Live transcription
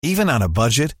Even on a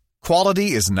budget,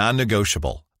 quality is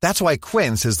non-negotiable. That's why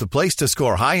Quince is the place to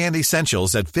score high-end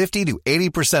essentials at 50 to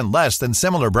 80% less than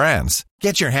similar brands.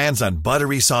 Get your hands on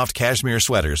buttery soft cashmere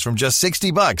sweaters from just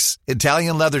 $60,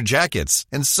 Italian leather jackets,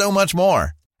 and so much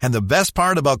more. And the best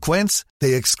part about Quince,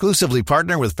 they exclusively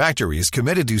partner with factories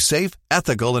committed to safe,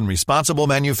 ethical, and responsible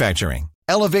manufacturing.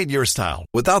 Elevate your style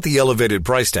without the elevated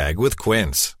price tag with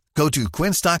Quince. Go to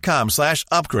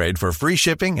quince.com/upgrade for free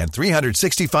shipping and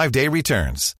 365-day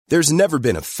returns. There's never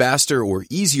been a faster or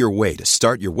easier way to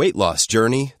start your weight loss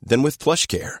journey than with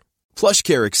PlushCare.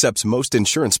 PlushCare accepts most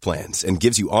insurance plans and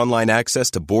gives you online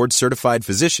access to board-certified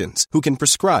physicians who can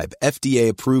prescribe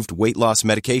FDA-approved weight loss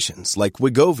medications like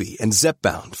Wegovy and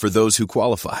Zepbound for those who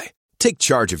qualify. Take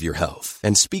charge of your health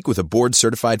and speak with a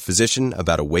board-certified physician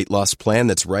about a weight loss plan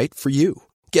that's right for you.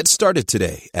 Get started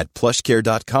today at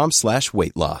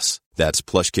plushcare.com/weight loss. That's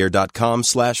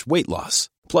plushcare.com/weight loss.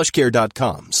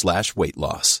 plushcare.com/weight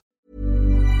loss.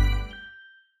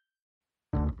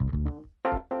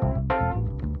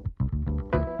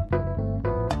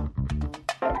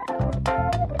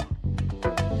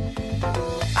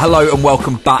 Hello and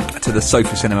welcome back to the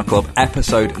Sofa Cinema Club,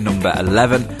 episode number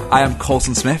 11. I am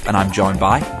Colson Smith and I'm joined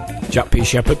by Jack P.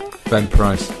 Shepherd, Ben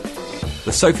Price.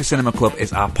 The Sofa Cinema Club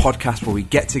is our podcast where we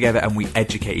get together and we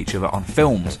educate each other on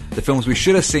films. The films we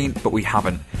should have seen, but we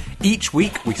haven't. Each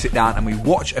week, we sit down and we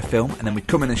watch a film, and then we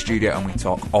come in the studio and we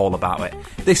talk all about it.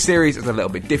 This series is a little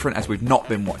bit different as we've not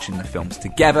been watching the films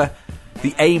together.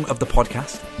 The aim of the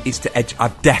podcast is to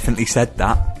I've definitely said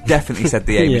that. Definitely said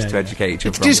the aim is to educate each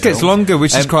other. It just gets longer,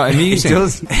 which is quite amusing. It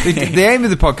does. The aim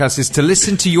of the podcast is to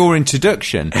listen to your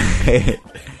introduction.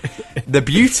 The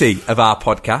beauty of our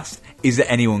podcast is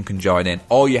that anyone can join in.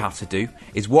 All you have to do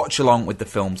is watch along with the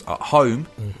films at home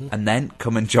and then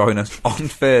come and join us on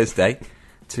Thursday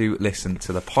to listen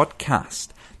to the podcast.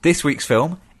 This week's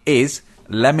film is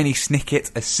Lemony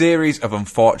Snicket, a series of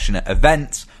unfortunate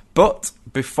events. But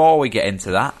before we get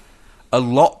into that, a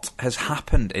lot has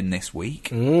happened in this week.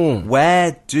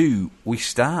 Where do we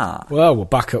start? Well, we're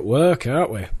back at work, aren't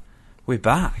we? We're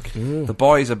back. The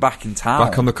boys are back in town.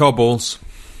 Back on the cobbles.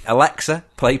 Alexa,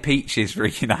 play Peaches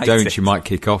Reunited. Don't, she might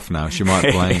kick off now. She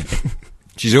might play.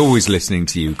 She's always listening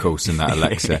to you, Coulson, that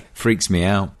Alexa. Freaks me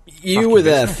out. You were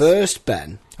there first,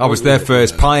 Ben. I was there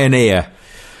first. Pioneer.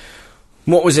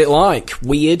 What was it like?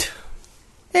 Weird?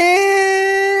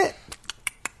 I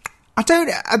don't...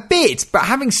 A bit, but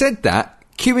having said that,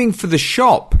 queuing for the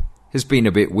shop has been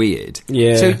a bit weird.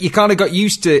 Yeah. So you kind of got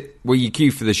used to, well, you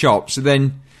queue for the shop, so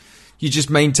then you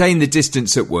just maintain the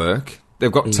distance at work.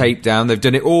 They've got tape down. They've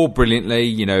done it all brilliantly.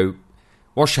 You know,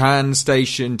 wash hand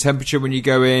station, temperature when you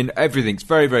go in. Everything's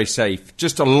very, very safe.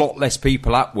 Just a lot less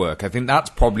people at work. I think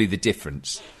that's probably the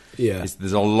difference. Yeah.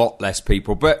 There's a lot less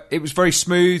people. But it was very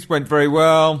smooth, went very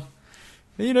well.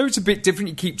 You know, it's a bit different.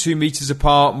 You keep 2 meters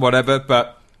apart and whatever.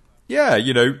 But, yeah,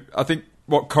 you know, I think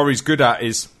what Corrie's good at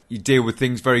is you deal with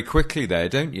things very quickly there,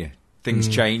 don't you? Things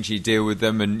change, you deal with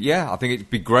them, and yeah, I think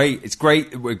it'd be great. It's great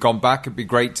that we've gone back. It'd be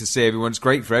great to see everyone. It's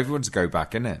great for everyone to go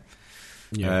back, isn't it?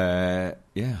 Yeah.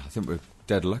 I think we're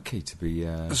dead lucky to be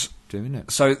doing it.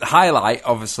 So the highlight,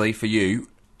 obviously, for you,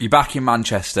 you're back in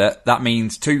Manchester. That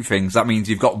means two things. That means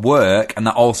you've got work, and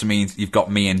that also means you've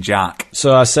got me and Jack.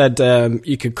 So I said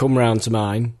you could come round to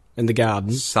mine in the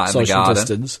garden, social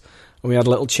distance, and we had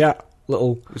a little chat,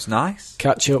 It was nice.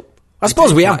 Catch up. I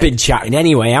suppose we have been chatting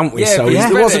anyway, haven't we? Yeah, so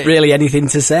there wasn't really anything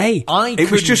to say.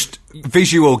 It was just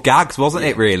visual gags, wasn't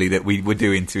it, really, that we were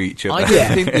doing to each other? I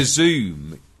don't think the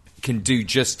Zoom can do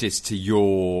justice to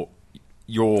your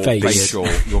face. facial,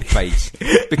 your face,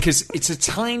 because it's a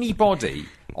tiny body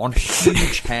on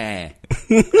huge hair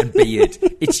and beard.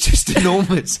 It's just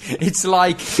enormous. It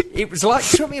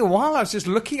took me a while. I was just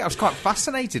looking. I was quite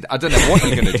fascinated. I don't know what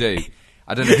you're going to do.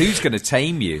 I don't know who's going to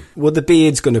tame you. Well, the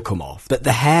beard's going to come off, but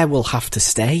the hair will have to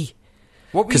stay.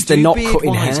 What because they're not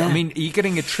cutting hair. hair. I mean, are you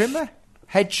getting a trimmer?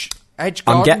 Hedge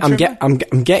garden trimmer? I'm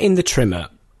getting the trimmer.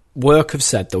 Work have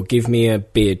said they'll give me a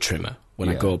beard trimmer when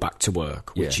I go back to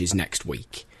work, which is next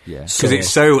week. Yeah, because it's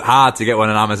so hard to get one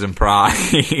on Amazon Prime.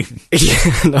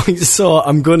 So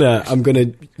I'm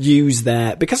gonna use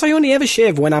their, because I only ever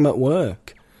shave when I'm at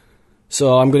work.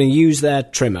 So I'm gonna use their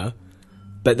trimmer,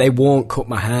 but they won't cut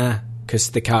my hair because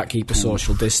they can't keep a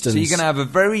social distance. So you're gonna have a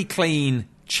very clean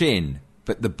chin,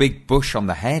 but the big bush on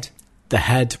the head. The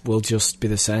head will just be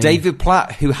the same. David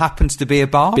Platt, who happens to be a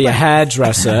barber, be a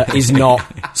hairdresser, is not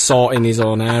sorting his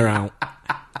own hair out.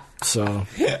 So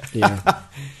yeah.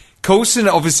 Coulson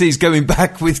obviously is going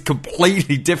back with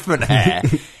completely different hair.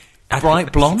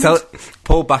 bright blonde.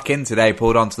 Pulled back in today,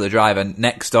 pulled onto the drive, and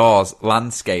next door's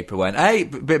landscaper went, "Hey,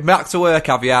 back to work,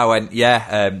 have you?" I went,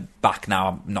 "Yeah, back now.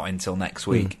 I'm not until next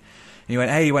week." And he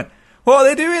went, "Hey," he went, "What are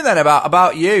they doing then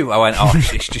about you?" I went, "Oh,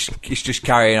 it's just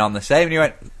carrying on the same." And he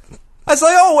went, "Has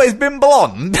they always been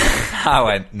blonde?" I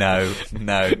went, no,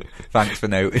 thanks for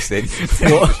noticing.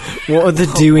 What are they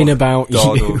doing about you?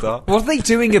 What are they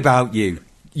doing about you?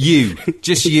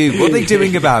 Just you. What are they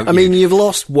doing about you? I mean, you've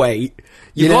lost weight.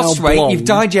 You've lost weight, blonde. you've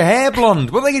dyed your hair blonde.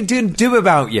 What are they going to do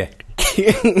about you?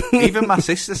 Even my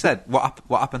sister said, what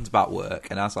happens about work?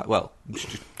 And I was like, well, I'm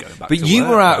just going back to But you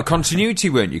work. were out of continuity,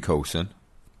 weren't you, Coulson?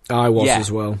 I was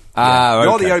as well. Ah,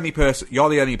 You're okay. the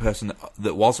only person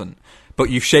that wasn't. But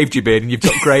you've shaved your beard and you've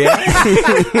got grey hair.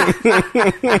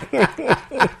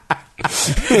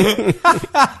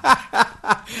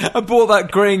 I bought that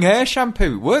greying hair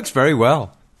shampoo. It works very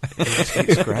well.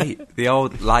 It's great. The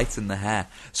old lighten the hair.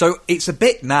 So it's a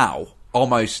bit now,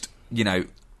 almost,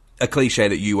 a cliche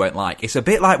that you won't like. It's a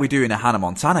bit like we're doing a Hannah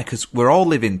Montana, because we're all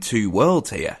living two worlds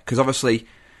here. Because obviously,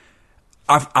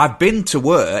 I've been to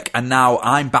work and now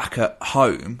I'm back at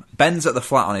home. Ben's at the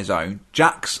flat on his own.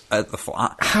 Jack's at the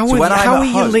flat. How so are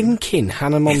you linking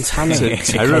Hannah Montana to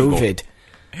COVID?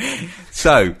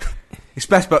 So it's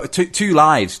best, but two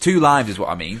lives is what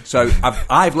I mean. So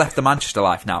I've left the Manchester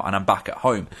life now and I'm back at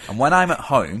home. And when I'm at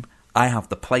home, I have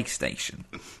the PlayStation.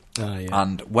 Oh, yeah.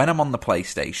 And when I'm on the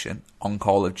PlayStation on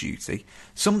Call of Duty,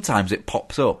 sometimes it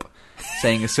pops up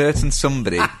saying a certain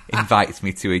somebody invites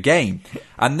me to a game.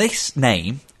 And this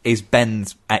name is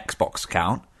Ben's Xbox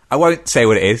account. I won't say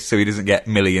what it is so he doesn't get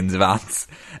millions of ads.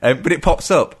 But it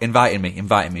pops up, inviting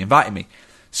me.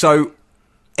 So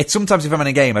it's sometimes if I'm in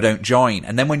a game, I don't join.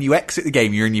 And then when you exit the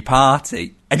game, you're in your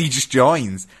party and he just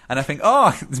joins. And I think,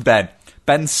 oh, it's Ben.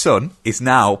 Ben's son is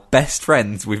now best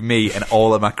friends with me and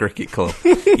all of my cricket club.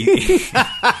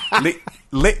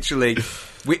 Literally...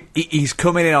 he's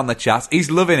coming in on the chat.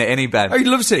 He's loving it, isn't he, Ben? Oh, he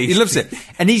loves it. He loves it.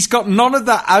 And he's got none of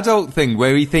that adult thing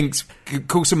where he thinks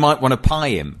Coulson might want to pie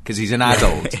him because he's an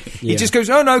adult. He just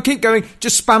goes, "Oh, no, keep going."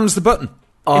 Just spams the button.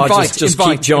 Oh, invite, just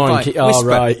keep joining.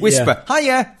 Whisper.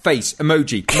 Hiya. Face.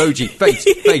 Emoji. Face.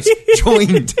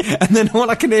 Joined. And then all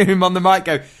I can hear him on the mic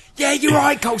go, "Yeah, you're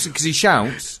right, Coulson," because he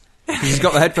shouts. He's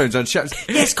got the headphones on, shouts,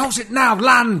 "Yes, Coulson, now,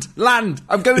 land.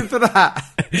 I'm going for that."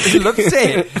 He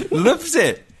loves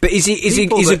it. But he's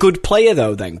a good player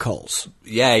though, then, Coles?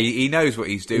 Yeah, he knows what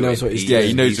he's doing. He knows what he's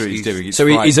doing. It's so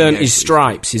he's earned his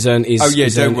stripes. He's earned his... Oh, yeah,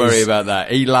 don't worry about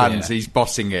that. He lands. Yeah. He's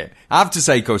bossing it. I have to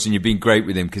say, Coulson, you've been great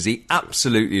with him because he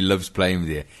absolutely loves playing with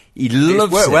you. He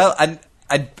loves it. Well, and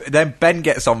then Ben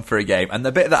gets on for a game. And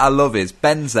the bit that I love is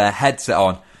Ben's there, headset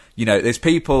on. There's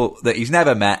people that he's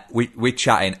never met, we're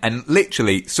chatting, and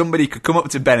literally somebody could come up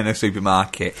to Ben in a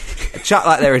supermarket, chat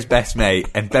like they're his best mate,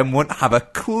 and Ben wouldn't have a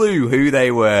clue who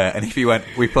they were. And if he went,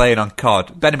 "We're playing on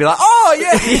COD," Ben would be like, "Oh,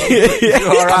 yeah, you're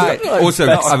all right." Also,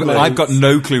 I've got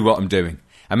no clue what I'm doing.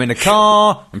 I'm in a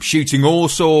car, I'm shooting all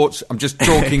sorts, I'm just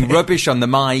talking rubbish on the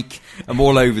mic, I'm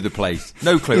all over the place.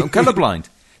 No clue, I'm colourblind.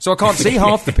 So I can't see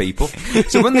half the people.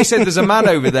 So when they said there's a man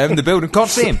over there in the building, can't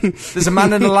see him. There's a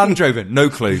man in a Land Rover, no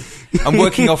clue. I'm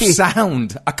working off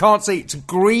sound. I can't see. It's a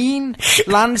green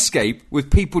landscape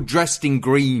with people dressed in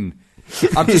green.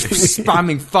 I'm just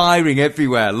spamming, firing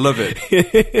everywhere. Love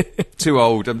it. Too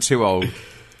old. I'm too old.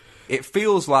 It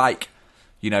feels like,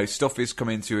 stuff is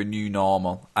coming to a new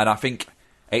normal. And I think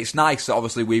it's nice that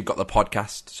obviously we've got the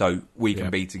podcast so we can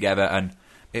be together. And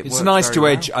it's nice to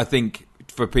edge, I think,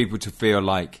 for people to feel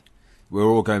like we're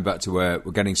all going back to work,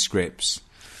 we're getting scripts.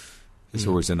 It's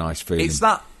always a nice feeling. It's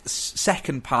that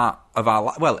second part of our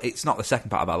lives. Well, it's not the second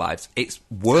part of our lives. It's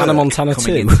work Hannah Montana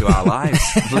coming 2. into our lives,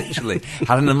 literally.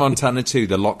 Hannah Montana 2,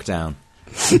 the lockdown.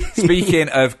 Speaking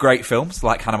of great films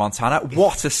like Hannah Montana,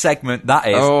 what a segment that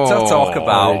is to talk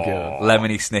about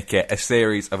Lemony Snicket, a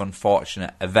series of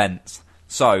unfortunate events.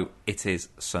 So, it is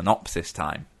synopsis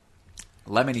time.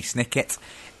 Lemony Snicket,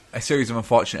 a series of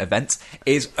unfortunate events,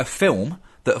 is a film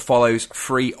that follows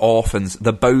three orphans,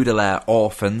 the Baudelaire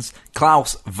orphans,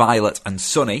 Klaus, Violet and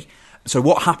Sonny. So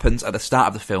what happens at the start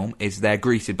of the film is they're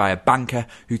greeted by a banker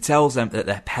who tells them that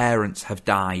their parents have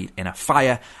died in a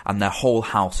fire and their whole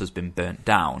house has been burnt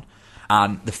down.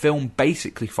 And the film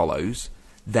basically follows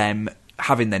them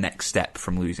having their next step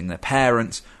from losing their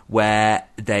parents, where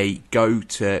they go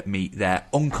to meet their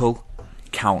uncle,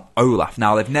 Count Olaf.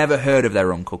 Now, they've never heard of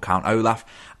their uncle, Count Olaf,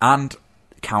 and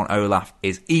Count Olaf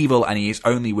is evil and he is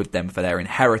only with them for their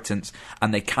inheritance,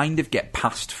 and they kind of get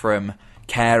passed from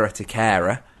carer to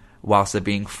carer whilst they're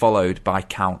being followed by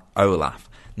Count Olaf.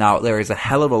 Now, there is a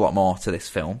hell of a lot more to this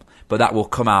film, but that will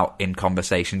come out in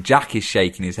conversation. Jack is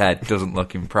shaking his head, doesn't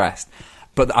look impressed.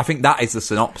 But I think that is the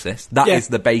synopsis. That is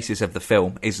the basis of the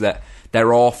film, is that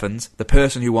they're orphans, the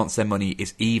person who wants their money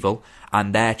is evil,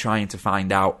 and they're trying to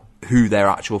find out who their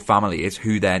actual family is,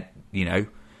 who their,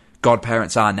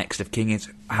 godparents are, next of kin is,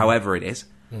 however it is.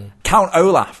 Count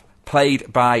Olaf,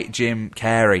 played by Jim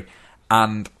Carrey,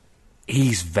 and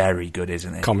he's very good,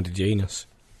 isn't he? Comedy genius.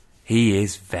 He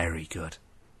is very good.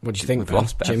 What do you think, We've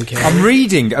lost Ben. Jim Carrey? I'm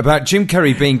reading about Jim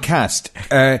Carrey being cast.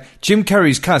 Jim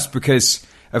Carrey's cast because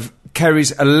of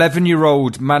Carrey's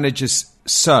 11-year-old manager's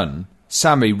son,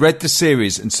 Sammy, read the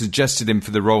series and suggested him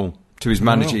for the role to his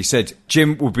manager. He said,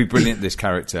 Jim would be brilliant at this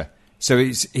character. So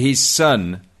his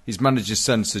son, his manager's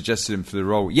son, suggested him for the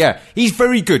role. Yeah, he's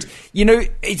very good.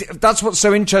 That's what's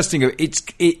so interesting.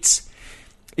 It's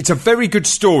a very good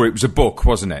story. It was a book,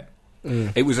 wasn't it?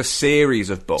 It was a series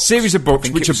of books. Series of books,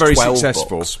 which are very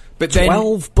successful. Books. But then,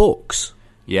 12 books?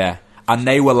 Yeah. And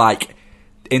they were like,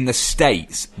 in the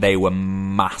States, they were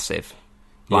massive.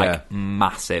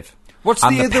 Massive. What's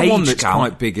and the other one that's count,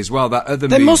 quite big as well? That other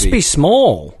They movie? must be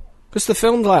small, because the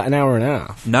film's like an hour and a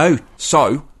half. No.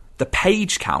 So, the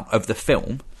page count of the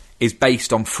film is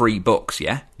based on 3 books,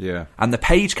 yeah? Yeah. And the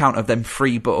page count of them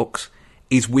 3 books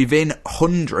is within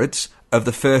hundreds of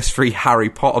the first 3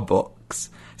 Harry Potter books.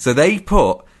 So they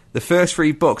put the first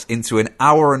 3 books into an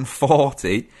hour and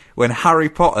 40, when Harry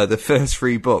Potter, the first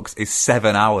 3 books, is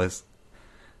 7 hours.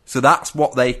 So that's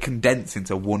what they condense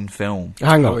into one film.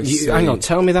 Hang on,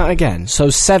 tell me that again.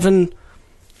 So 7...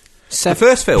 The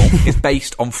first film is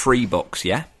based on 3 books,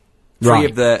 yeah? 3 Right.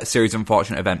 of the series of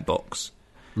unfortunate event books.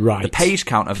 Right. The page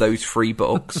count of those 3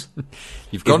 books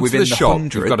You've gone to within the the shop,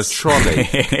 hundreds. you've got a trolley.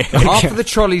 Half of the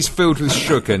trolley's filled with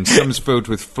sugar and some's filled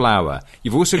with flour.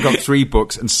 You've also got 3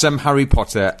 books and some Harry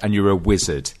Potter, and you're a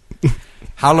wizard.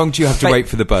 How long do you have to wait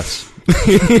for the bus?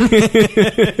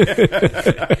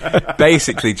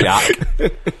 Basically, Jack,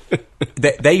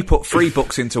 they put 3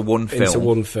 books into one film. Into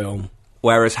one film.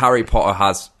 Whereas Harry Potter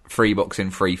has 3 books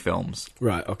in 3 films.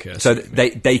 Right, okay. So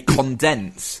they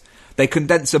condense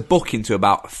a book into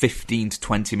about 15 to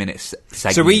 20 minutes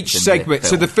segments. So each segment,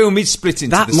 so the film is split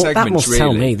into the segments, that must really.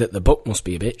 tell me that the book must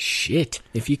be a bit shit.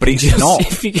 If you But can it's just, not,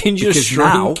 if you can just because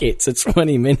shrink now- it to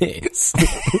 20 minutes.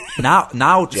 Now,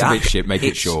 It's a Jack, bit shit, make it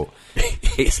it's- short.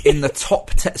 It's in the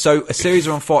top 10. So, A Series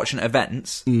of Unfortunate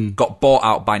Events got bought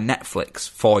out by Netflix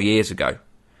 4 years ago.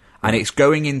 And it's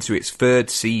going into its 3rd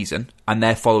season, and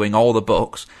they're following all the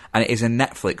books, and it is in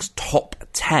Netflix top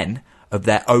 10 of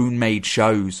their own made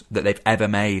shows that they've ever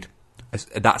made.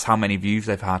 That's how many views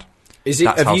they've had. Is it?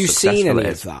 That's have how you seen successful any it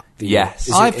of is. that?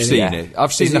 Yes. I've seen it.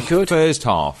 I've seen Is the it good? first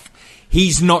half.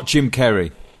 He's not Jim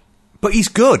Carrey. But he's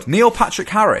good. Neil Patrick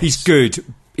Harris. He's good.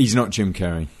 He's not Jim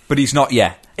Carrey. But he's not,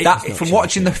 from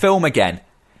watching the film again,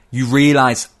 you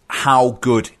realise how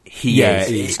good he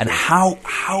is. And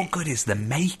how good is the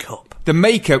makeup. The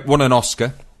makeup won an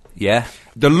Oscar. Yeah.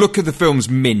 The look of the film's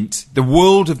mint. The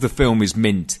world of the film is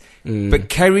mint. But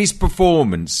Kerry's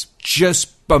performance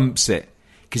just bumps it.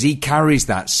 Because he carries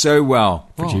that so well.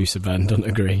 Producer Ben doesn't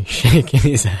agree. Shaking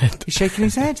his head. He's shaking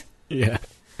his head. Yeah.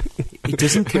 He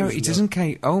doesn't carry. He doesn't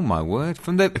carry. Oh my word!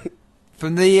 From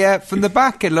the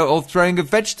back, a little throwing of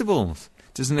vegetables.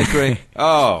 Doesn't agree.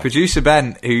 Oh, Producer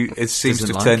Ben, who seems Doesn't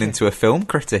to have like turned it. into a film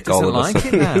critic all doesn't of a like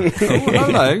sudden.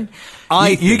 it now. Oh, hello.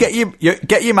 You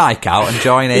get your mic out and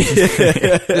join in.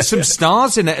 There's some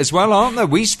stars in it as well, aren't there?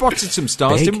 We spotted some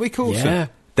stars, didn't we, Coulson? Yeah.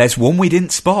 There's one we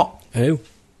didn't spot. Who?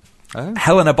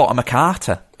 Helena Bonham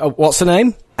Carter. Oh, what's her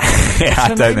name?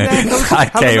 I don't know.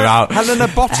 That came out. Helena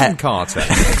Bottom Carter.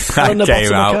 Helena That came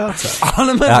Bottom out. Carter.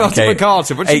 Helena That Bottom came-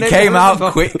 Carter. What's It your name? came Helena out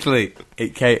Bottom- quickly.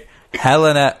 It came.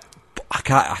 Helena. I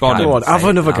can't. Bonham. Go on, have say it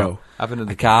another now. go. Have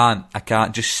another. I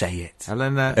can't. Just say it.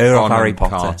 Helena Earl of Bonham Harry Potter.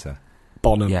 Carter.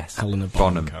 Bonham. Yes. Helena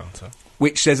Bonham Bonham. Carter.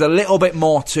 Which there's a little bit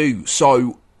more too.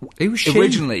 So Who's she?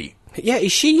 originally, Yeah,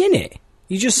 is she in it?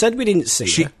 You just said we didn't see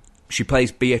she her. she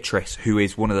plays Beatrice, who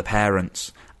is one of the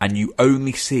parents, and you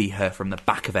only see her from the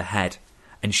back of her head,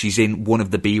 and she's in one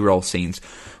of the B-roll scenes.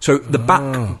 So the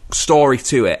back story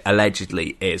to it,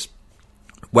 allegedly, is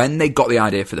when they got the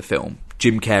idea for the film,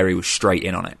 Jim Carrey was straight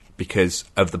in on it because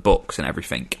of the books and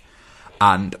everything.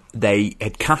 And they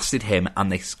had casted him,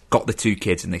 and they got the 2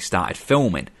 kids, and they started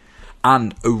filming.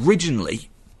 And originally,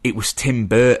 it was Tim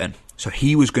Burton, so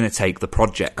he was going to take the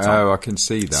project on. Oh, I can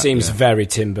see that. Seems yeah. very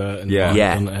Tim Burton. Yeah.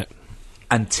 Yeah. Doesn't it?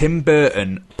 And Tim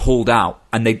Burton pulled out,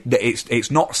 and it's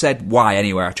not said why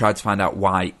anywhere. I tried to find out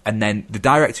why, and then the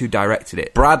director who directed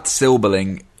it, Brad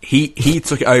Silberling, he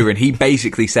took it over, and he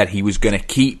basically said he was going to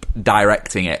keep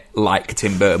directing it like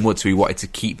Tim Burton would, so he wanted to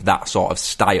keep that sort of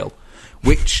style,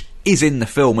 which is in the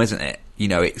film, isn't it? You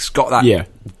know, it's got that Yeah.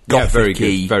 Yeah, very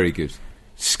gothic-y, good. Very good.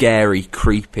 scary,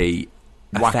 creepy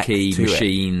effect wacky to it.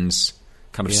 machines,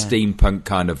 kind of steampunk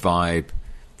kind of vibe.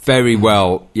 Very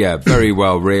well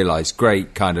realised.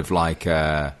 Great kind of like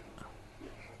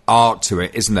art to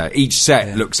it, isn't there? Each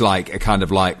set looks like a kind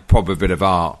of like proper bit of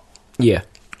art. Yeah.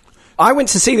 I went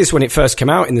to see this when it first came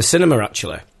out in the cinema,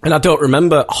 actually. And I don't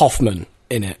remember Hoffman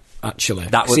in it, actually.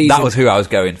 That was who I was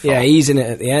going for. Yeah, he's in it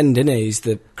at the end, isn't he? He's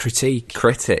the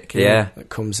critic, yeah. that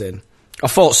comes in. I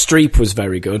thought Streep was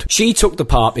very good. She took the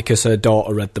part because her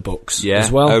daughter read the books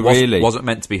as well. Oh, really? Wasn't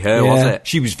meant to be her, was it?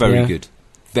 She was very good.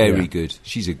 Very Yeah. good.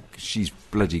 She's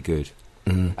bloody good.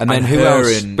 And then And who her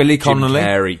else? and Billy Jim Connolly?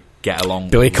 Carrey get along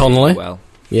Billy really Connolly? well.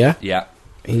 Yeah? Yeah.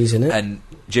 He's in it. And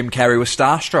Jim Carrey was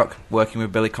starstruck working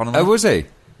with Billy Connolly. Oh, was he?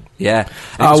 Yeah.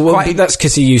 And it was quite- that's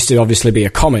because he used to obviously be a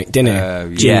comic,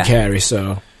 didn't he? Jim yeah. Carrey,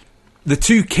 so... The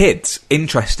two kids,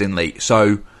 interestingly,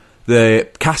 so the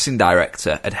casting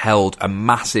director had held a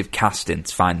massive casting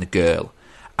to find the girl,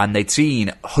 and they'd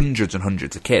seen hundreds and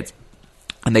hundreds of kids,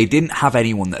 and they didn't have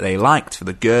anyone that they liked for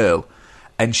the girl,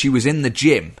 and she was in the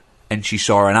gym, and she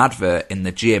saw an advert in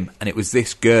the gym, and it was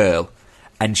this girl,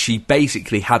 and she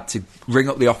basically had to ring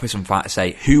up the office and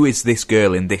say, who is this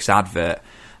girl in this advert?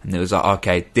 And they was like,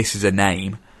 okay, this is her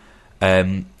name,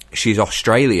 she's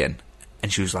Australian,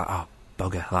 and she was like, oh,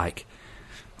 bugger, like,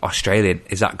 Australian,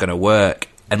 is that going to work?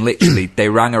 And literally, they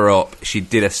rang her up, she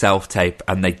did a self-tape,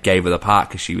 and they gave her the part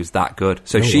because she was that good.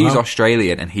 So she's wow.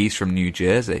 Australian, and he's from New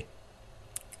Jersey.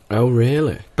 Oh,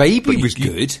 really? Baby was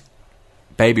good.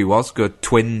 Baby was good.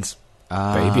 Twins.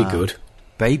 Baby good.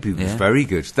 Baby was Yeah. very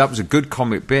good. That was a good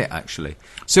comic bit, actually.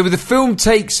 So the film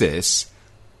takes this.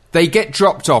 They get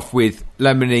dropped off with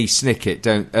Lemony Snicket,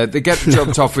 don't they? Get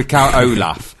dropped off with Count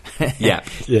Olaf. Yeah.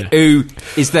 Yeah. Who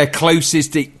is their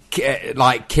closest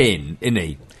like kin, isn't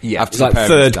he? Yeah. After It's the like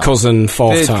parents third die. cousin,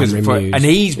 fourth Third time cousin, removed. and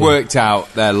he's worked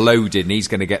out they're loaded and he's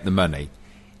going to get the money.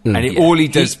 And all he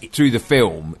does through the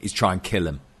film is try and kill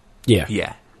him. Yeah.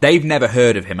 Yeah. They've never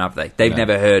heard of him, have they? They've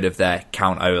never heard of their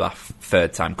Count Olaf,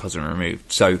 third time cousin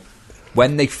removed. So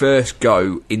when they first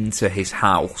go into his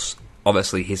house,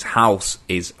 obviously his house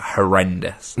is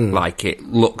horrendous. Like, it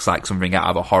looks like something out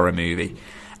of a horror movie.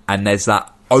 And there's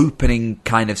that opening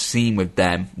kind of scene with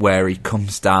them where he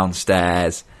comes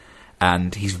downstairs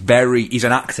and he's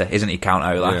an actor, isn't he, Count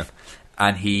Olaf? Yeah.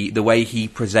 And the way he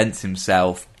presents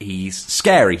himself, he's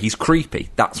scary, he's creepy.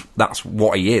 That's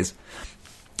what he is.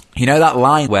 You know that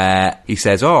line where he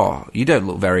says, "Oh, you don't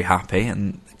look very happy,"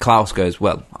 and Klaus goes,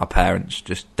 "Well, our parents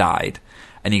just died,"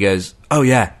 and he goes, "Oh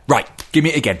yeah, right. Give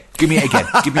me it again. Give me it again.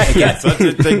 Give me it again." I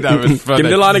didn't think that was funny. Give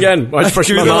me the line again. Why fresh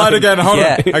Give me my the line mind? again. Hold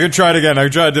Yeah. on. I can try it again. I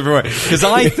can try it a different way. Because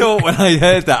I thought when I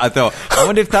heard that, I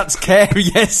wonder if that's Carey.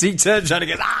 Yes, he turns around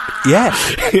and goes, ah!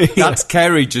 Yeah. That's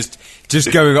Carey just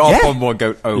going off Yeah. on one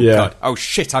go, oh, Yeah. God. Oh,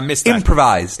 shit, I missed that.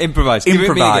 Improvised. Give it me again.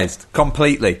 Improvised.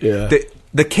 Completely. Yeah.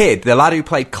 The kid, the lad who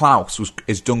played Klaus,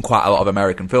 has done quite a lot of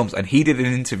American films, and he did an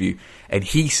interview, and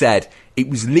he said it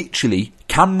was literally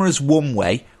cameras one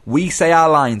way, we say our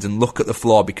lines and look at the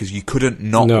floor because you couldn't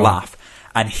not No. laugh.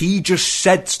 And he just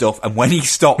said stuff, and when he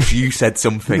stopped, you said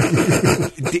something.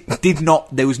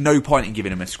 There was no point in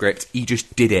giving him a script. He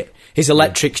just did it. His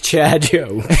electric chair,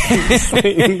 Joe.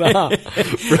 Saying that.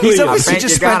 He's obviously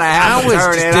just spent hours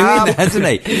just doing that, hasn't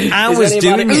he? Hours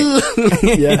doing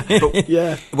it. Yeah.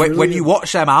 Yeah. When you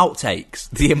watch them outtakes,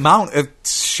 the amount of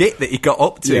shit that he got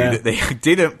up to Yeah. that they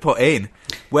didn't put in,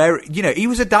 where, he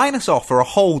was a dinosaur for a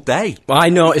whole day. Well, I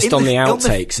noticed In on the the-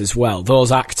 outtakes as well,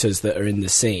 those actors that are in the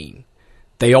scene,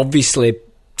 they obviously,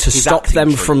 to His stop acting them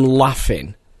tree. from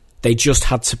laughing, they just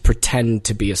had to pretend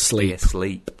to be Be asleep.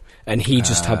 asleep. And he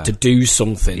just had to do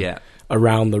something Yeah.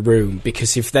 around the room.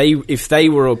 Because if they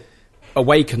were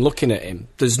awake and looking at him,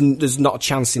 there's not a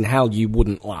chance in hell you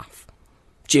wouldn't laugh.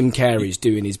 Jim Carrey's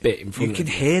doing his bit in front You of can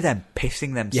you. hear them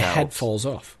pissing themselves. Your head falls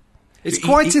off. It's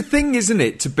quite a thing, isn't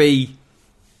it, to be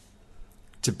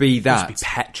It must be that.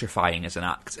 petrifying as an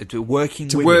actor. To work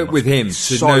Work with him to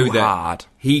so know that hard.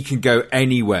 he can go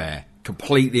anywhere,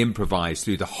 completely improvise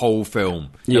through the whole film,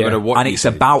 no Yeah. matter what. And you it's do.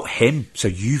 about him, so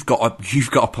you've got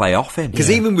to play off him. Because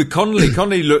even with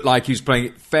Connolly looked like he was playing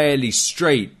it fairly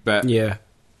straight, but Yeah.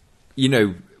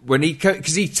 When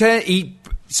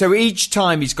so each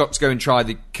time he's got to go and try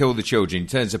to kill the children, he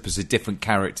turns up as a different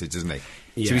character, doesn't he?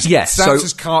 Yeah. So he's Yes, starts so-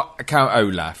 as Count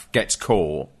Olaf, gets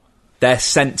caught. They're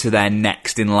sent to their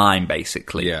next in line,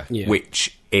 basically, Yeah. Yeah.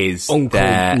 which is Uncle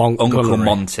their Montgomery. Uncle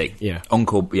Monty. Yeah.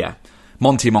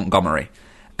 Monty Montgomery.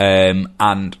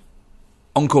 And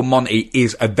Uncle Monty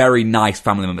is a very nice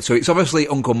family member. So it's obviously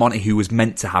Uncle Monty who was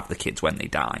meant to have the kids when they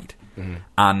died.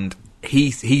 And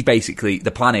he basically,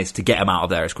 the plan is to get them out of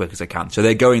there as quick as they can. So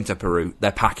they're going to Peru,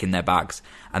 they're packing their bags,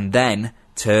 and then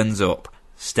turns up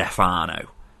Stefano.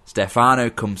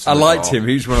 Stefano comes to I the liked door. him.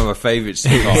 He was one of my favourites.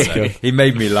 He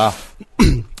made me laugh.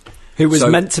 Who was So-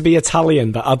 meant to be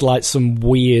Italian, but had like some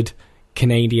weird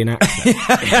Canadian accent.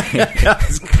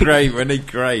 That's great, wasn't he?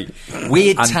 Great.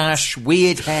 Weird And- tash,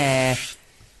 weird hair.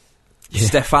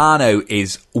 Stefano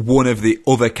is one of the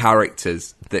other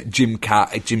characters that Jim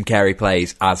Carrey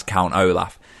plays as Count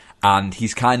Olaf, and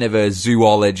he's kind of a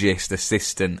zoologist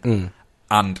assistant,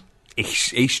 and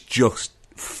he's just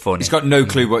funny. He's got no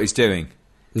clue what he's doing.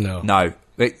 No. No.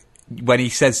 When he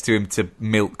says to him to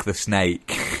milk the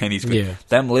snake, and he's going, Yeah.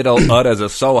 them little udders are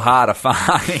so hard to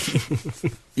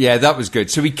find. Yeah, that was good.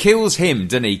 So he kills him,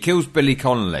 doesn't he? He kills Billy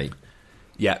Connolly.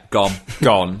 Yeah, gone.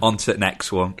 Gone. On to the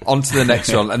next one. On to the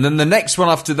next one. And then the next one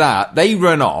after that, they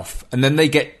run off, and then they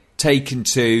get taken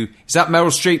to... Is that Meryl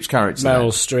Streep's character?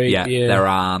 Meryl then? Streep, Yeah, yeah. there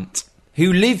aren't.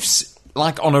 Who lives,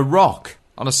 like, on a rock,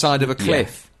 on the side of a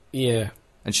cliff. Yeah,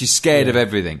 And she's scared of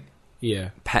everything. yeah,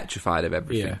 Petrified of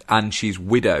everything. Yeah. And she's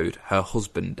widowed. Her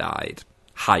husband died.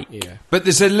 Hike. yeah. But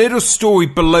there's a little story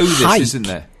below this, Hike. isn't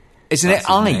there? Isn't That's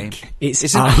it his name. Ike? It's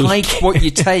Isn't Ike. Ike what you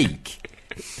take?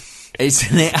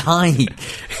 Isn't it Ike?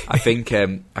 I think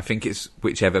it's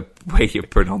whichever way you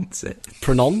pronounce it.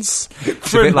 Pronounce?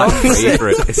 It's a bit like Pronounce it.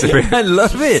 favourite. It's a bit, I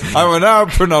love it. I will now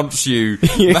pronounce you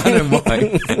man and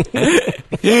wife.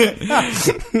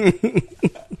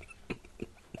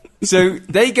 So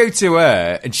they go to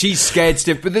her, and she's scared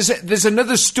stiff. But there's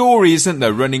another story, isn't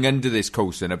there, running under this,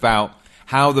 Coulson, about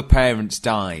how the parents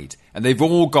died, and they've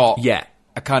all got Yeah.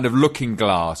 a kind of looking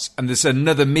glass, and there's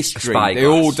another mystery. spyglass. They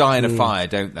all die in a fire,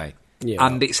 don't they? Yeah.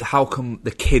 and it's how come the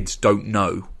kids don't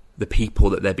know the people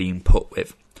that they're being put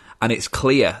with. And it's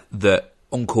clear that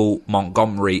Uncle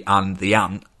Montgomery and the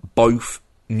aunt both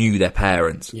knew their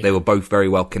parents. They were both very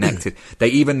well connected. They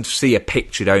even see a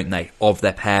picture, don't they, of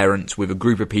their parents with a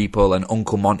group of people, and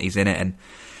Uncle Monty's in it, and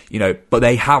but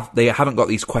they haven't got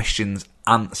these questions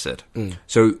answered.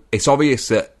 So it's obvious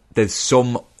that there's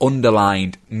some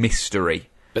underlined mystery.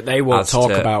 But they won't as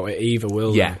talk to- about it either,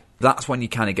 will Yeah, they? that's when you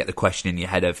kind of get the question in your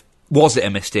head of, was it a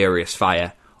mysterious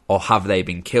fire, or have they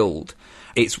been killed?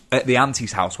 It's at the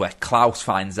auntie's house where Klaus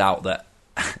finds out that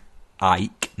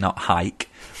Ike, not Hike,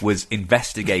 was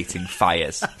investigating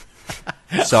fires.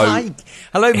 So Hike.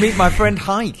 Hello, meet my friend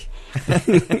Hike.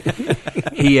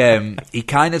 he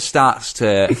kind of starts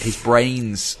to, his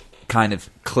brain's kind of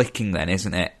clicking then,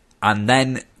 isn't it? And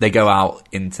then they go out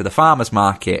into the farmer's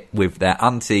market with their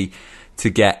auntie to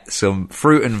get some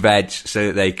fruit and veg so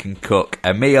that they can cook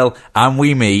a meal, and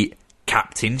we meet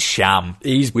Captain Sham,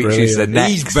 He's which is the brilliant.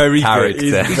 next He's very character.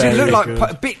 good. He Very look like good.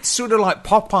 a bit sort of like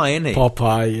Popeye, isn't he?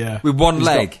 Popeye, yeah. With one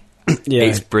leg. Yeah.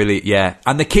 It's brilliant, yeah.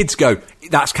 And the kids go,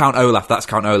 that's Count Olaf, that's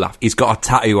Count Olaf. He's got a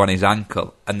tattoo on his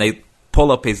ankle. And they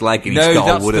pull up his leg and No, he's got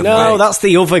that's a wooden the- No, leg. that's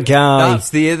the other guy. That's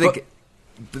the other.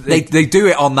 They do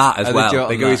it on that as Oh, they well. do it on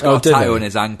They go, that. he's got Oh, a do tattoo they? on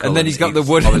his ankle. And then he's got the he's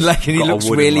wooden obviously leg, and he got a looks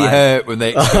wooden really leg. hurt when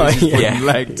they expose his yeah. wooden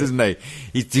leg, doesn't he?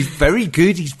 He's very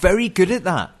good. He's very good at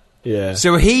that. Yeah.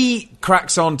 So he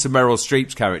cracks on to Meryl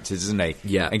Streep's characters, doesn't he?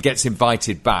 Yeah. And gets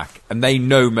invited back, and they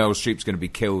know Meryl Streep's going to be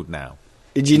killed now.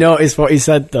 Did you notice what he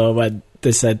said, though, when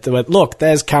they went, look,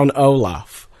 there's Count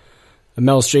Olaf. And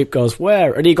Meryl Streep goes,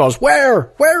 where? And he goes, where?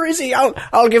 Where is he?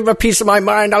 I'll give him a piece of my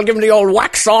mind. I'll give him the old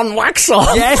wax on, wax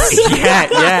off. Yes.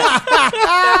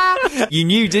 Yeah. You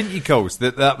knew, didn't you, Coles,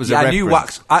 that was a Yeah, I reference? knew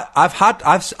wax.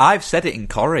 I've said it in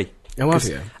Corrie. Oh, have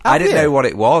you? I didn't you? know what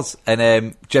it was,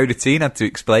 and Joe Deteen had to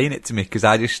explain it to me because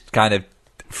I just kind of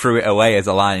threw it away as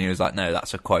a line, and he was like, "No,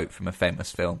 that's a quote from a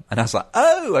famous film," and I was like,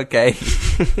 "Oh, okay."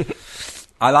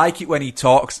 I like it when he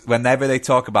talks. Whenever they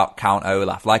talk about Count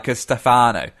Olaf, like as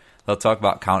Stefano, they'll talk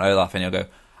about Count Olaf, and he'll go,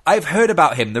 "I've heard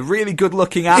about him, the really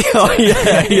good-looking actor." Oh,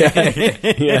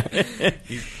 yeah.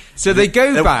 So they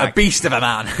go A back. beast of a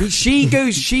man.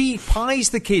 She pies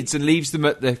the kids and leaves them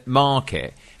at the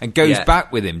market and goes Yeah.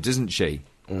 back with him, doesn't she?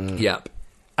 Yep.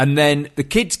 And then the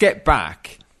kids get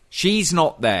back. She's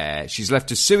not there. She's left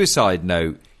a suicide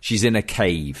note. She's in a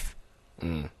cave.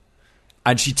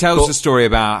 And she tells the story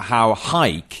about how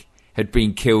Hike had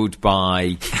been killed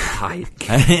by... Hike.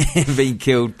 been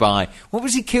killed by... What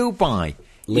was he killed by?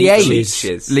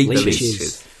 Leeches.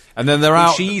 Leeches. And then they're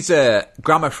out... She's a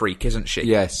grammar freak, isn't she?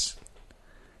 Yes.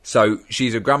 So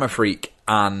she's a grammar freak,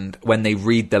 and when they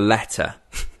read the letter,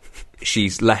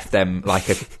 she's left them like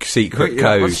a secret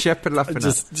code. What's Shepard laughing at?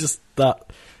 Just that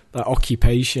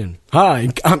occupation. Hi,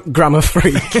 I'm grammar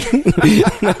freak.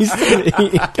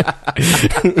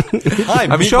 Hi,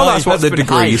 I'm meet sure my that's what the husband,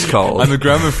 degree's Hike. called. I'm a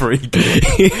grammar freak.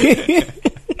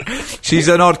 She's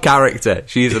an odd character.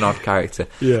 She's an odd character.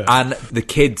 Yeah. And the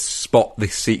kids spot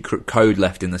this secret code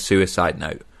left in the suicide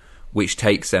note, which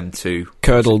takes them to...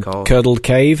 Curdled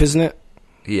Cave, isn't it?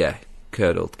 Yeah,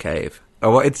 Curdled Cave. I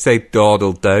wanted to say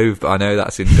Dawdle Dove, but I know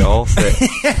that's in Dorset.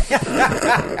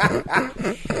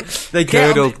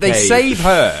 They save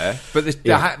her,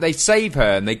 but they save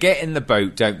her and they get in the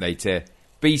boat, don't they, to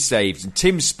be saved. And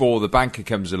Tim Spore, the banker,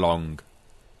 comes along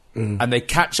and they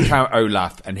catch Count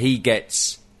Olaf and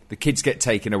the kids get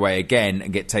taken away again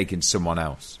and get taken to someone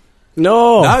else.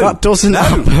 No, that doesn't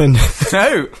happen.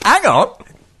 No, hang on.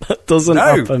 That doesn't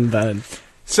happen, Ben.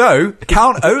 So,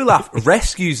 Count Olaf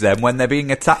rescues them when they're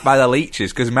being attacked by the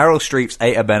leeches because Meryl Streep's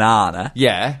ate a banana.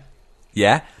 Yeah.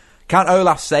 Yeah. Count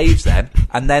Olaf saves them,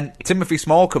 and then Timothy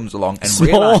Small comes along and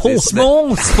realises...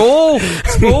 Small!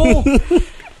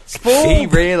 He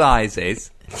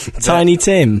realises... Tiny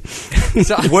Tim.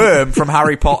 Worm from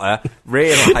Harry Potter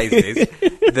realises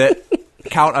that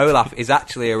Count Olaf is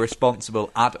actually a responsible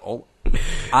adult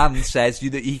and says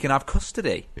that he can have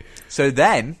custody. So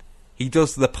then... he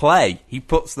does the play. He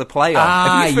puts the play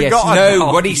on. Yes. No,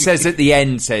 what he says at the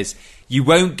end says, you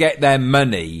won't get their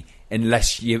money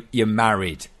unless you're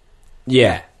married.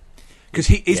 Yeah. Because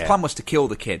his plan was to kill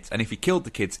the kids, and if he killed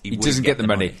the kids, he doesn't get the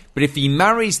money. But if he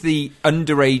marries the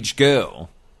underage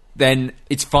girl, then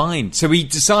it's fine. So he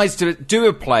decides to do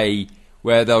a play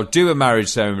where they'll do a marriage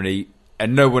ceremony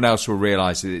and no one else will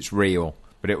realise that it's real,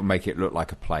 but it will make it look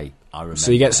like a play. I remember.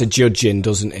 So he gets a judge in,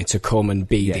 doesn't he, to come and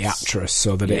be the actress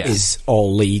so that it is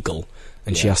all legal,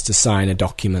 and she has to sign a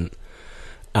document.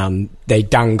 And they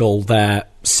dangle their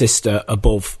sister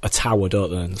above a tower,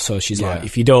 don't they? And so she's like,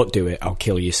 if you don't do it, I'll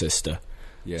kill your sister.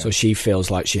 Yeah. So she feels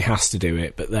like she has to do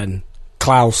it, but then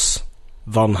Klaus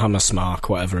von Hammersmark,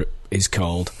 whatever it is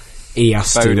called, he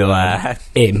has to...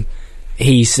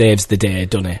 he saves the day,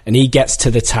 doesn't he? And he gets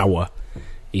to the tower.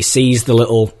 He sees the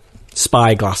little...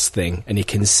 spyglass thing, and he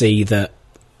can see that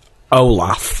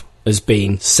Olaf has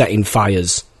been setting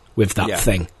fires with that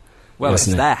thing. Well, it's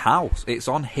their house. It's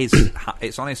on his.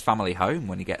 It's on his family home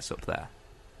when he gets up there.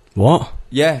 What?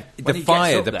 Yeah, the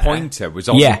fire, the pointer was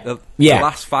on. The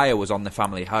last fire was on the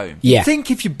family home. Yeah. You'd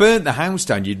think if you burnt the house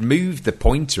down, you'd move the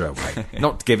pointer away,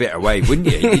 not to give it away, wouldn't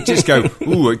you? You'd just go,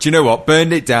 "Ooh, do you know what?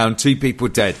 Burned it down. 2 people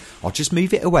dead. I'll just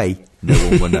move it away. No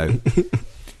one will know."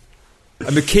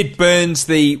 And the kid burns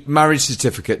the marriage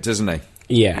certificate, doesn't he?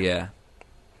 Yeah. Yeah.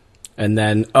 And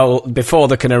then, before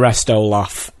they can arrest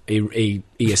Olaf, he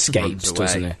escapes,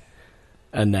 doesn't he?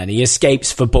 And then he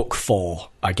escapes for book 4,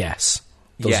 I guess,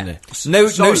 doesn't he? No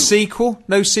sequel?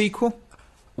 No sequel?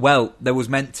 Well, there was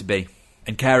meant to be,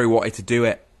 and Carey wanted to do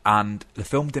it, and the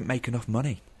film didn't make enough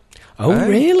money. Oh,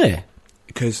 really?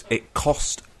 Because it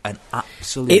cost an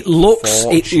absolute It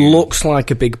looks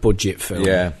like a big budget film.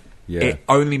 Yeah. It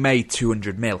only made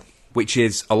 200 mil, which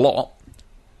is a lot,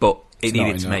 but it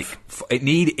needed to make. It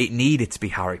needed to be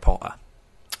Harry Potter.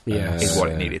 Yeah, is what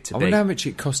it needed to be. I wonder how much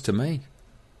it cost to make.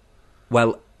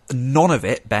 Well, none of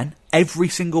it, Ben. Every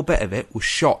single bit of it was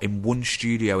shot in one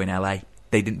studio in LA.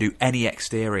 They didn't do any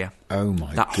exterior. Oh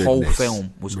my! That whole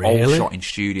film was all shot in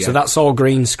studio. So that's all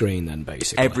green screen then,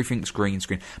 basically. Everything's green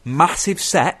screen. Massive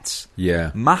sets.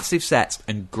 Yeah. Massive sets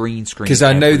and green screen. Because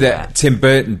I know that Tim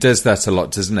Burton does that a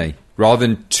lot, doesn't he? Rather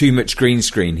than too much green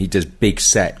screen, he does big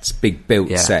sets, big built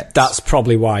sets. That's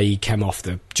probably why he came off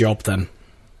the job then.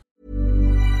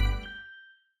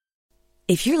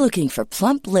 If you're looking for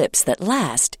plump lips that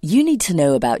last, you need to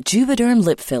know about Juvederm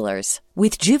lip fillers.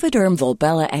 With Juvederm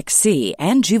Volbella XC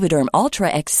and Juvederm Ultra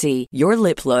XC, your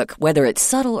lip look, whether it's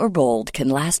subtle or bold, can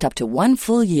last up to 1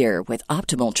 full year with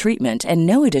optimal treatment and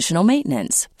no additional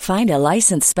maintenance. Find a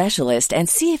licensed specialist and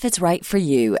see if it's right for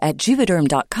you at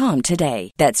Juvederm.com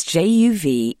today. That's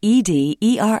JUVEDERM.com.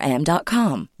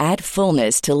 Add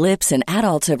fullness to lips in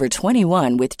adults over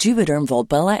 21 with Juvederm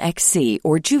Volbella XC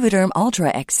or Juvederm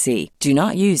Ultra XC. Do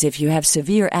not use if you have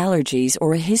severe allergies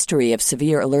or a history of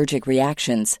severe allergic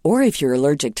reactions, or if you're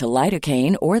allergic to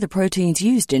lidocaine or the proteins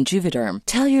used in Juvederm.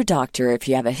 Tell your doctor if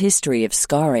you have a history of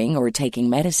scarring or taking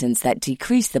medicines that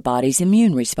decrease the body's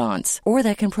immune response or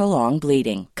that can prolong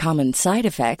bleeding. Common side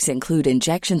effects include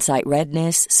injection site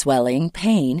redness, swelling,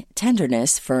 pain,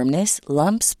 tenderness, firmness,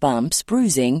 lumps, bumps,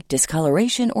 bruising,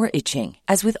 discoloration, or itching.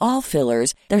 As with all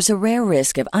fillers, there's a rare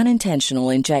risk of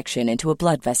unintentional injection into a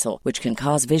blood vessel, which can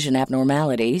cause vision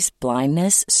abnormalities,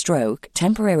 blindness, stroke,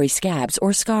 temporary scabs,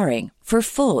 or scarring. For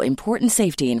full, important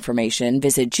safety information,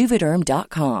 visit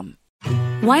Juvederm.com.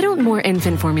 Why don't more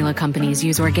infant formula companies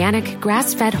use organic,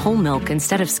 grass-fed whole milk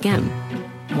instead of skim?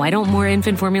 Why don't more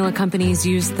infant formula companies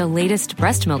use the latest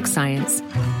breast milk science?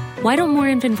 Why don't more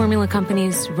infant formula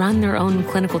companies run their own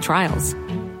clinical trials?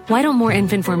 Why don't more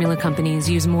infant formula companies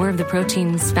use more of the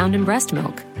proteins found in breast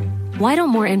milk? Why don't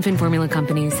more infant formula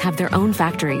companies have their own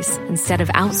factories instead of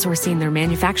outsourcing their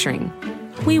manufacturing?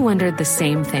 We wondered the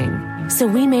same thing. So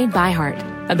we made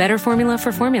ByHeart, a better formula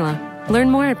for formula.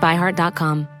 Learn more at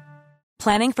byheart.com.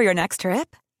 Planning for your next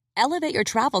trip? Elevate your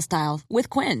travel style with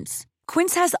Quince.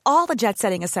 Quince has all the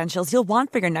jet-setting essentials you'll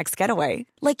want for your next getaway,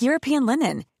 like European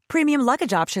linen, premium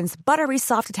luggage options, buttery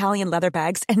soft Italian leather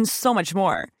bags, and so much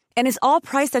more. And is all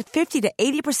priced at 50 to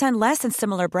 80% less than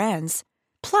similar brands.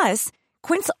 Plus,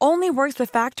 Quince only works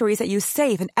with factories that use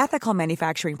safe and ethical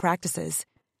manufacturing practices.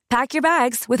 Pack your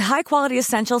bags with high-quality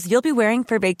essentials you'll be wearing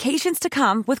for vacations to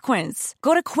come with Quince.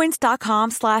 Go to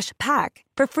quince.com/pack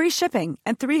for free shipping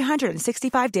and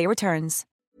 365-day returns.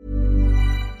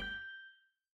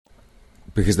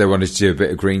 Because they wanted to do a bit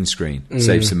of green screen,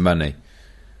 save some money.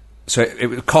 So it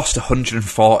would cost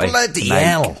 140. Bloody to make,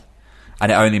 hell.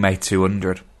 and it only made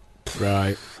 200.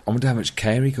 Right. I wonder how much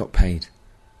Carey got paid.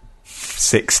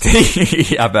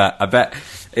 60. I bet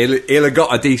he'll have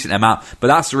got a decent amount, but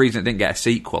that's the reason it didn't get a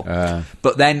sequel.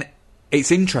 But then it's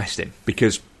interesting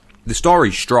because the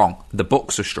story's strong, the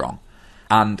books are strong,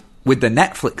 and with the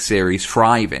Netflix series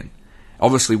thriving,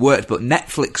 obviously worked, but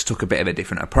Netflix took a bit of a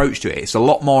different approach to it. It's a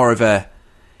lot more of a,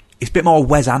 it's a bit more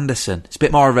Wes Anderson. It's a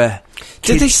bit more of a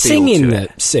Did they sing feel in to the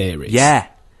it. series? Yeah,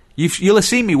 you'll have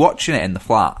seen me watching it in the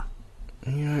flat.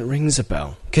 Yeah, it rings a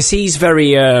bell. Because he's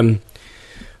very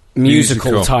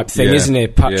musical type thing, yeah, isn't he,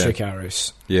 Patrick yeah.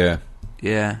 Harris? Yeah.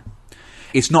 Yeah.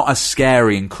 It's not as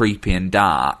scary and creepy and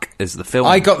dark as the film.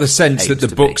 I got the sense that aims the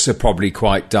to books be. are probably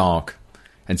quite dark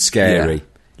and scary. Yeah.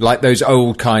 Like those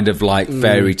old kind of like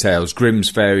fairy tales, Grimm's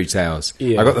fairy tales.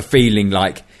 Yeah. I got the feeling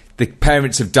like the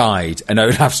parents have died and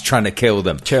Olaf's trying to kill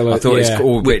them. Kill I thought yeah. it's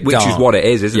all a bit Which dark. is what it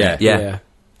is, isn't Yeah. it? Yeah.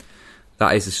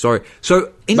 That is the story.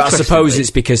 So, But I suppose interestingly- it's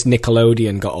because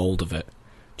Nickelodeon got hold of it.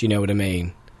 Do you know what I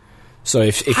mean? So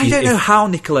if I don't know how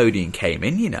Nickelodeon came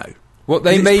in, you know. What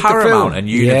they It's made the Paramount film. and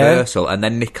Universal and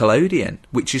then Nickelodeon,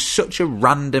 which is such a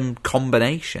random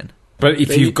combination. But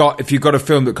if you've got a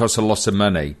film that costs a lot of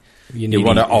money, you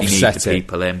want to you need offset the it.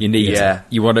 people in. You need Yeah.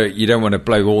 you don't want to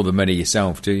blow all the money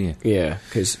yourself, do you? Yeah,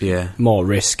 because Yeah. more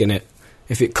risk in it.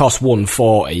 If it costs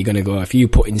 140, you're going to go, if you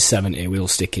put in 70, we'll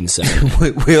stick in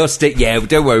 70. We'll stick. Yeah,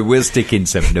 don't worry. We'll stick in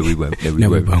some. No, we won't. No,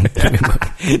 we won't.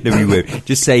 No, we won't.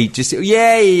 Just say.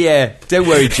 Yeah. Don't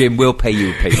worry, Jim. We'll pay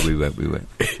you. We won't.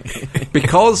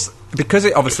 Because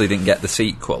it obviously didn't get the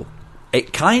sequel,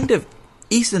 it kind of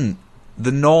isn't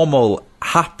the normal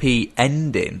happy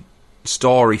ending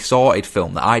story sorted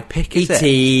film that I'd pick, is it?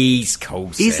 It is,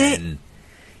 Coulson. Is it?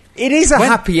 It is a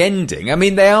happy ending. I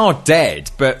mean, they are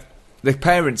dead, but the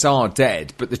parents are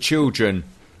dead, but the children...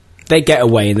 They get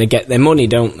away and they get their money,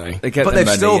 don't they? They get But the they've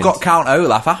money still and- got Count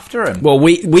Olaf after him. Well,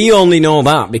 we only know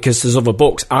that because there's other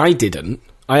books. I didn't.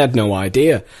 I had no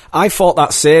idea. I thought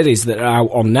that series that are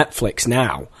out on Netflix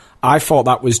now, I thought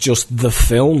that was just the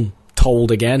film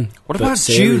told again. What That about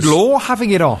series. Jude Law having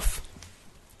it off?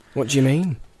 What do you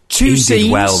mean? Two he scenes.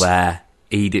 did well there.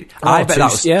 He did. Oh, I bet two-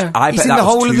 that was. yeah. I bet He's in that the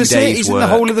was whole of 2 the set. days' He's in the work.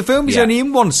 whole of the film. He's Yeah. only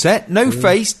in one set. No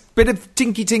face. Bit of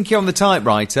tinky on the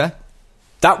typewriter.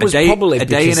 That was day- probably a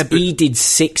day because and a bit- he did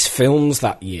 6 films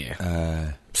that year.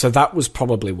 So that was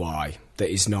probably why that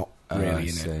he's not really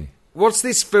in it. What's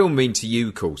this film mean to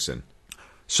you, Coulson?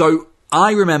 So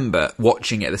I remember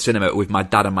watching it at the cinema with my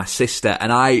dad and my sister,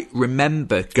 and I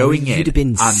remember going in. You'd have been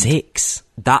and 6.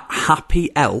 That happy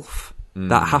elf.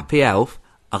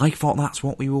 I thought that's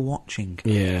what we were watching.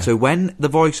 Yeah. So when the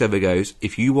voiceover goes,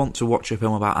 if you want to watch a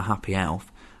film about a happy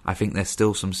elf, I think there's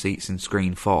still some seats in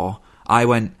screen 4. I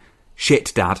went,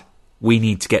 shit, Dad, we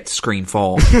need to get to screen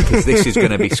 4 because this is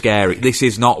going to be scary. This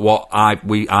is not what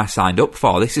I signed up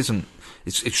for. This isn't.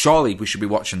 It's surely we should be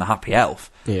watching the happy elf.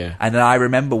 Yeah. And then I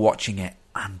remember watching it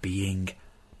and being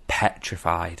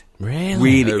petrified.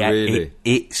 Really? Oh, really?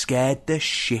 It scared the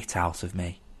shit out of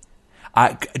me.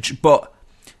 But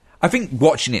I think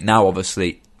watching it now,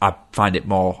 obviously, I find it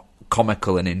more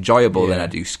comical and enjoyable than I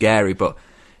do scary. But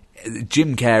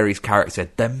Jim Carrey's character,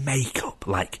 the makeup,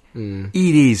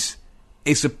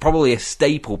 it's probably a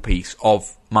staple piece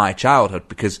of my childhood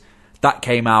because that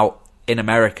came out in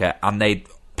America and they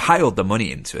piled the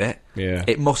money into it. Yeah.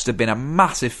 It must have been a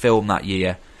massive film that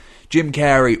year. Jim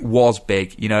Carrey was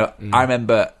big. You know, I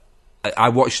remember I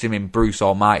watched him in Bruce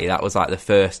Almighty. That was like the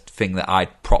first thing that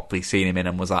I'd properly seen him in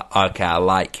and was like, okay, I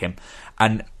like him.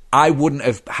 And I wouldn't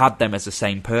have had them as the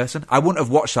same person. I wouldn't have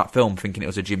watched that film thinking it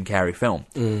was a Jim Carrey film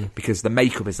because the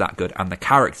makeup is that good and the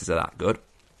characters are that good.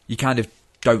 You kind of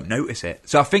don't notice it.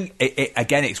 So I think,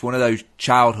 again, it's one of those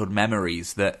childhood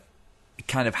memories that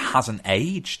kind of hasn't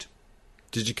aged.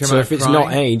 Did you come So out if it's crying?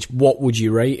 not age, what would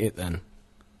you rate it then?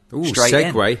 Ooh, Straight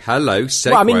segue. Hello,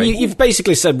 segue. Well, I mean, you've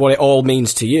basically said what it all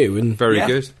means to you, and Very Yeah.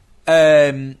 good.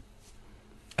 A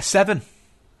 7.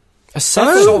 a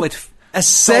 7. A Solid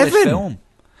 7? film.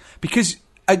 Because,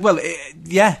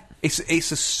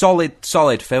 it's a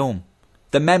solid film.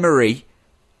 The memory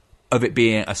of it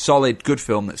being a solid, good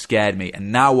film that scared me,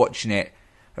 and now watching it,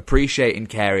 appreciating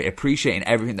Carey, appreciating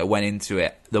everything that went into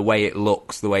it, the way it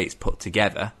looks, the way it's put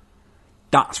together,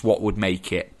 that's what would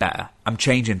make it better. I'm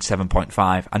changing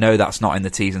 7.5. I know that's not in the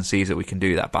T's and C's that we can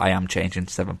do that, but I am changing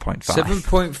 7.5.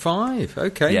 7.5.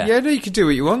 Okay. Yeah. Yeah, no, you can do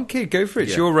what you want, kid. Go for it.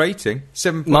 It's your rating.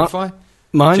 7.5.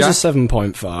 Mine's Jack? a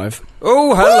 7.5.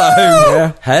 Oh, hello.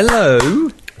 Yeah. Hello.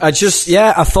 I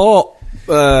thought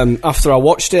after I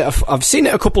watched it, I've seen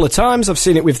it a couple of times. I've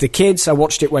seen it with the kids. I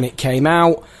watched it when it came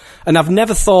out, and I've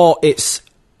never thought it's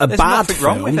a There's bad nothing film.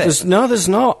 wrong with it. There's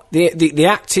not. The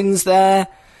acting's there.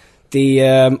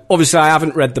 Obviously, I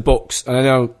haven't read the books, and I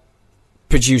know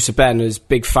producer Ben is a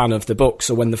big fan of the books.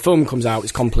 So when the film comes out,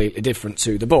 it's completely different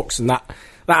to the books, and that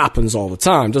happens all the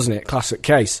time, doesn't it? Classic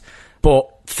case. But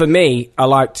for me, I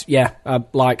liked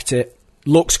it.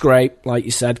 Looks great, like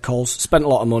you said, Coles. Spent a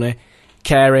lot of money.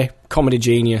 Carey, comedy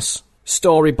genius.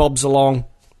 Story bobs along.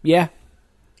 Yeah,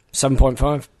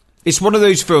 7.5. It's one of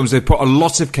those films, they put a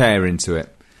lot of care into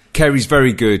it. Carey's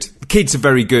very good. The kids are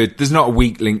very good. There's not a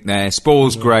weak link there.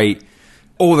 Spoil's great.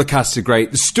 All the cast are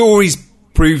great. The story's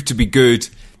proved to be good.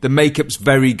 The makeup's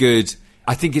very good.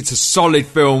 I think it's a solid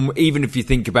film, even if you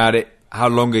think about it, how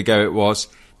long ago it was.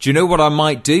 Do you know what I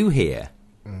might do here?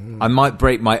 I might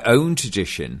break my own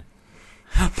tradition.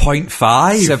 0.5.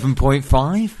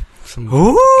 7.5.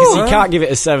 Because you can't give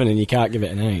it a 7 and you can't give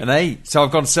it an 8. An 8. So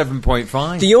I've gone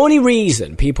 7.5. The only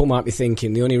reason, people might be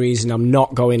thinking, the only reason I'm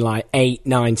not going like 8,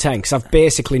 9, 10, because I've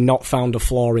basically not found a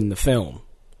flaw in the film.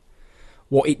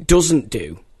 What it doesn't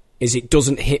do is it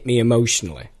doesn't hit me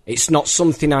emotionally. It's not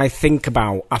something I think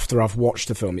about after I've watched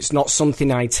the film. It's not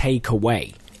something I take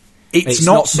away. It's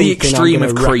not the something extreme I'm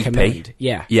of gonna creepy. recommend.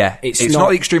 Yeah. Yeah. It's not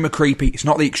the extreme of creepy. It's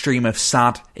not the extreme of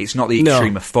sad. It's not the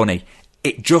extreme of funny.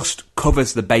 It just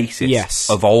covers the basis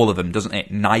of all of them, doesn't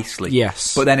it? Nicely.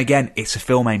 Yes. But then again, it's a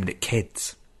film aimed at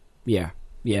kids. Yeah.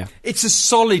 It's a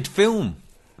solid film.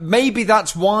 Maybe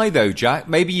that's why, though, Jack.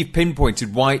 Maybe you've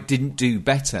pinpointed why it didn't do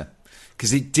better.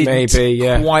 Because it didn't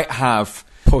quite have...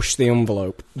 Push the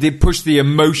envelope. They pushed the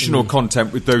emotional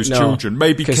content with those children.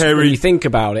 Maybe Carey... when you think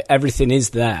about it, everything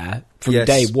is there from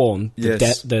day one.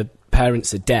 The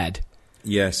parents are dead.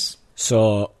 Yes.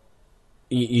 So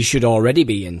you should already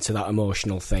be into that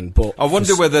emotional thing. But I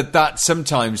wonder whether that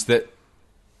sometimes that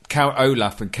Count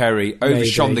Olaf and Carey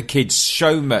overshone Maybe. the kids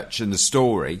so much in the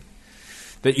story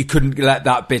that you couldn't let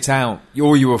that bit out.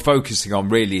 All you were focusing on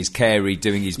really is Carey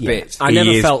doing his bit. I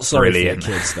never felt sorry brilliant.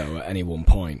 for the kids, though, at any one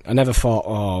point. I never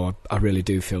thought, I really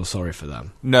do feel sorry for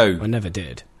them. No. I never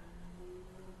did.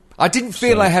 I didn't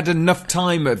feel I had enough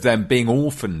time of them being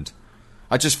orphaned.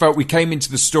 I just felt we came into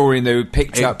the story and they were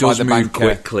picked up by the move banker.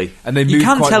 quickly. And they you moved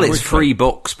can quite tell quickly. it's 3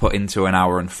 books put into an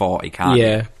hour and 40, can't you?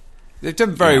 Yeah. They've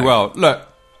done very well. Look,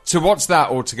 so what's that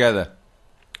altogether?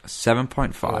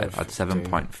 7.5. I'd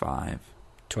 7.5.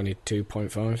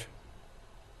 22.5.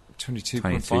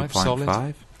 22.5. Solid.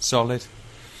 22.5. Solid.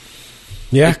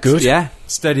 Yeah, good. Yeah.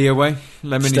 Steady away.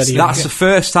 Lemony Steady Snicket. That's the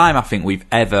first time I think we've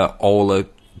ever all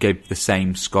give the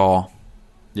same score.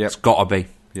 Yep. It's got to be.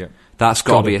 Yeah. That's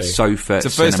got to be a be. sofa. It's the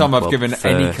first time I've Cinema given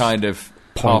Club any first. kind of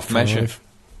half 0.5. measure.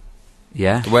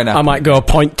 Yeah. When I might go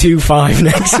 0.25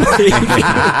 next week.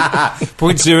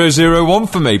 0.001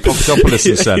 for me, Poptopoulos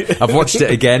and Son. I've watched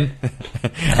it again.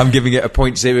 I'm giving it a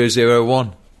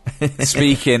 0.001.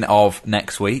 Speaking of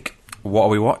next week, what are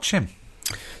we watching?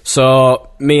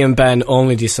 So, me and Ben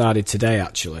only decided today,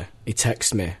 actually. He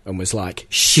texted me and was like,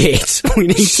 shit, we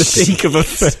need to think of a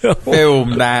film.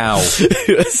 Film now.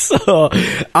 So,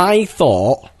 I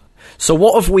thought... So,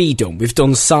 what have we done? We've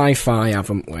done sci-fi,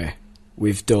 haven't we?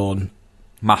 We've done...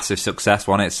 Massive success,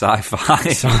 wasn't it? Sci-fi.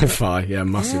 Sci-fi, yeah,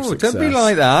 massive Oh, success. don't be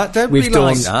like that. Don't We've be done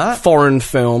like that. foreign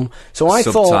film. So I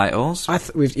Subtitles.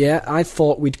 thought... I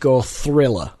thought we'd go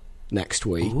thriller next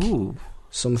week. Ooh.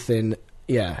 Something...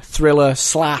 Yeah, thriller /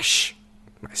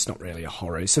 it's not really a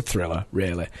horror, it's a thriller,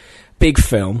 really. Big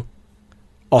film,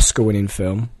 Oscar-winning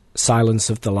film, Silence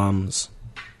of the Lambs.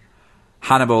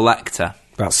 Hannibal Lecter.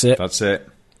 That's it. That's it.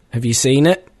 Have you seen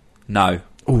it? No.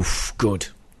 Oof, good.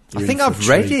 I think I've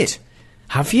read it.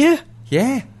 Have you?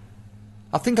 Yeah.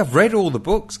 I think I've read all the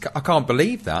books. I can't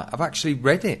believe that. I've actually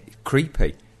read it.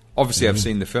 Creepy. Obviously, I've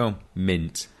seen the film.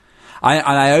 Mint.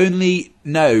 I only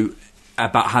know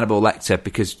about Hannibal Lecter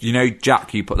because, you know,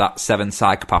 Jack, you put that 7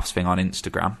 Psychopaths thing on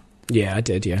Instagram. Yeah, I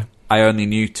did, yeah. I only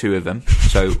knew 2 of them.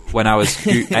 So when I was,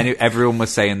 everyone was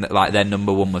saying that like their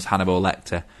number 1 was Hannibal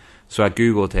Lecter. So I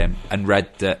googled him and read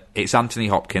that it's Anthony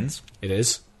Hopkins. It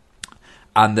is.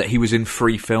 And that he was in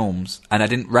 3 films, and I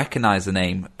didn't recognise the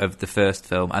name of the first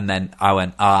film, and then I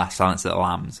went, Silence of the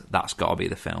Lambs, that's got to be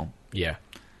the film. Yeah.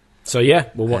 So yeah,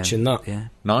 we're watching that. Yeah.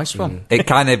 Nice one. It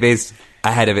kind of is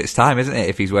ahead of its time, isn't it,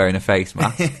 if he's wearing a face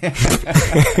mask?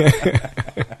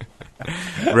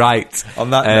 Right. On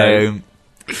that note.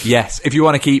 Yes, if you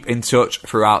want to keep in touch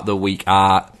throughout the week,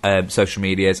 our social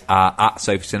medias are at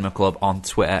Sophie Cinema Club on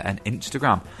Twitter and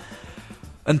Instagram.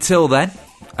 Until then,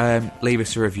 leave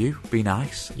us a review, be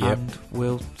nice, and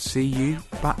we'll see you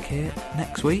back here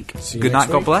next week. Good night,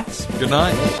 God bless. Good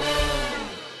night.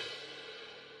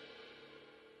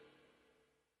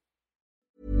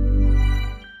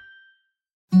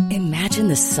 Imagine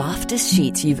the softest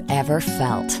sheets you've ever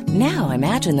felt. Now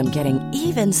imagine them getting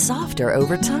even softer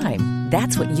over time.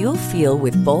 That's what you'll feel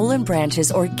with Boll &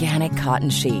 Branch's organic cotton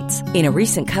sheets. In a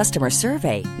recent customer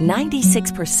survey,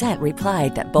 96%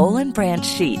 replied that Boll & Branch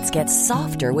sheets get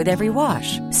softer with every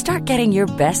wash. Start getting your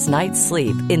best night's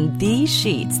sleep in these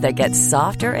sheets that get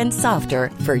softer and softer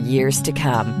for years to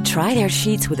come. Try their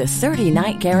sheets with a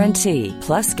 30-night guarantee.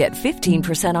 Plus, get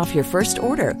 15% off your first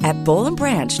order at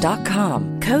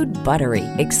bollandbranch.com. Code BUTTERY.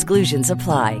 Exclusions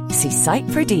apply. See site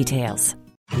for details.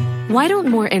 Why don't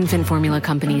more infant formula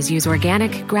companies use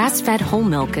organic, grass-fed whole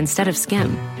milk instead of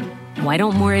skim? Why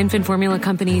don't more infant formula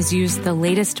companies use the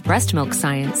latest breast milk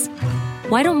science?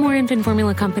 Why don't more infant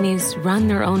formula companies run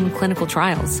their own clinical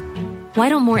trials? Why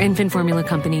don't more infant formula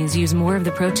companies use more of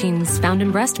the proteins found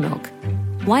in breast milk?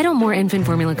 Why don't more infant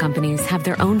formula companies have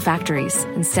their own factories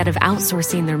instead of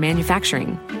outsourcing their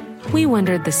manufacturing? We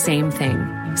wondered the same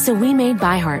thing. So we made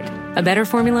ByHeart, a better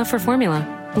formula for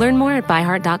formula. Learn more at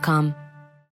byheart.com.